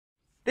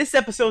This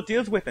episode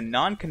deals with a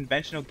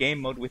non-conventional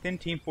game mode within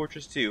Team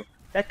Fortress 2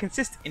 that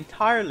consists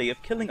entirely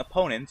of killing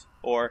opponents,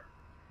 or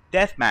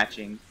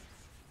deathmatching.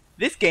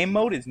 This game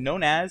mode is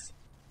known as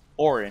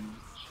Orange.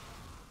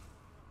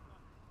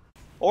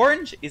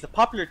 Orange is a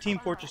popular Team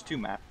Fortress 2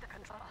 map.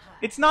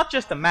 It's not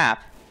just a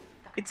map,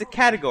 it's a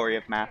category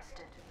of map,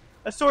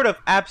 a sort of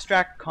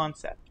abstract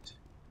concept,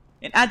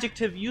 an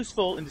adjective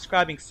useful in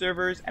describing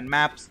servers and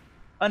maps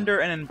under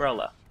an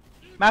umbrella,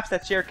 maps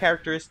that share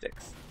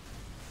characteristics.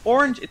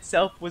 Orange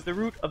itself was the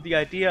root of the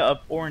idea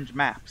of orange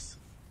maps.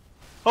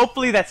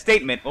 Hopefully that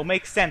statement will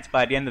make sense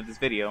by the end of this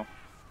video.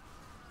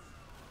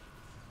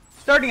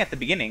 Starting at the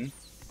beginning,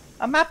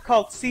 a map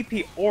called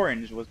CP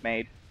Orange was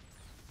made.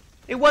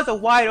 It was a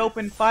wide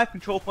open 5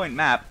 control point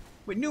map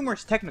with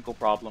numerous technical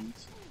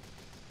problems.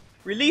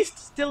 Released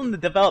still in the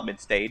development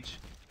stage,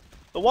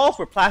 the walls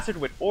were plastered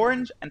with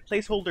orange and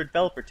placeholder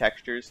developer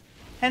textures,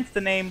 hence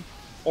the name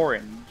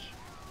Orange.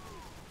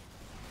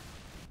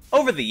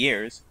 Over the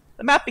years,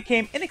 the map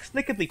became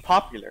inexplicably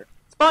popular,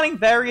 spawning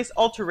various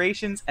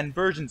alterations and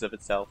versions of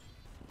itself.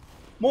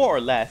 More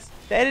or less,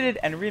 the edited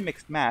and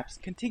remixed maps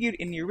continued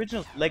in the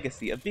original's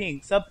legacy of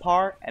being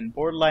subpar and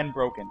borderline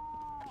broken.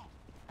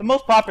 The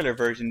most popular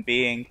version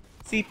being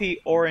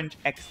CP Orange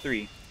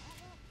X3.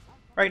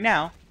 Right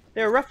now,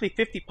 there are roughly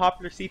 50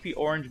 popular CP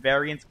Orange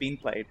variants being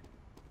played.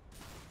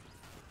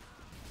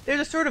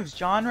 There's a sort of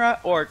genre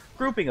or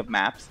grouping of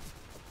maps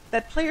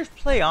that players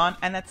play on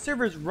and that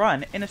servers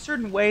run in a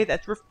certain way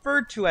that's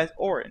referred to as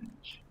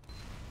Orange.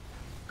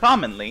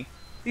 Commonly,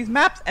 these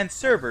maps and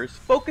servers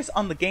focus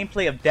on the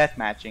gameplay of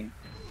deathmatching.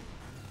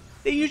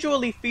 They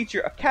usually feature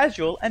a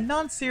casual and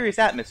non-serious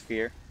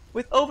atmosphere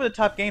with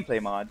over-the-top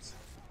gameplay mods.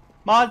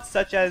 Mods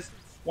such as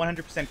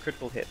 100%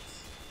 critical hits.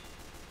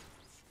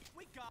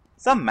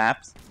 Some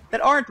maps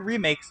that aren't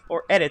remakes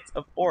or edits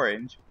of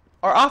Orange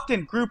are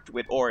often grouped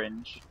with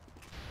Orange.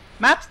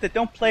 Maps that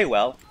don't play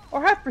well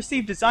or have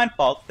perceived design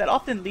faults that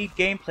often lead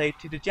gameplay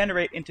to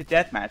degenerate into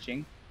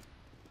deathmatching.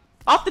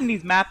 Often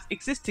these maps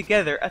exist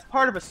together as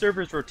part of a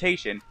server's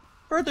rotation,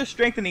 further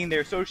strengthening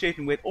their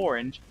association with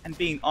Orange and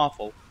being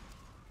awful.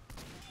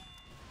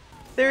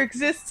 There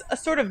exists a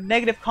sort of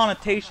negative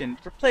connotation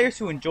for players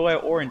who enjoy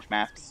Orange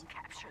maps.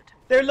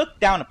 They're looked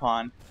down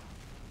upon.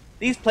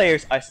 These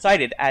players are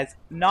cited as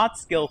not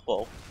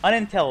skillful,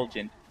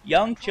 unintelligent,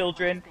 young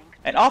children,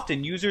 and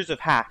often users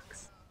of hacks.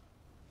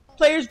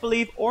 Players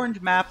believe Orange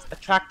maps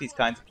attract these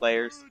kinds of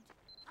players.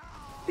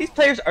 These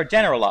players are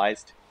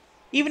generalized.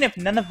 Even if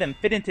none of them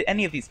fit into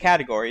any of these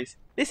categories,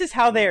 this is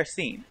how they are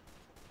seen.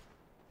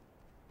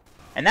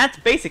 And that's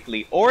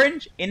basically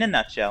Orange in a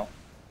nutshell.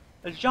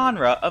 A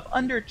genre of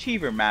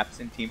underachiever maps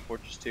in Team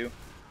Fortress 2.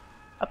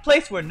 A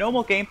place where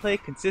normal gameplay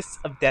consists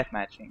of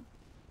deathmatching.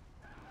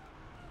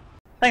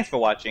 Thanks for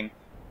watching.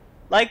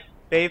 Like,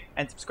 fave,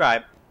 and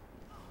subscribe.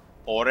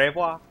 Au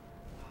revoir.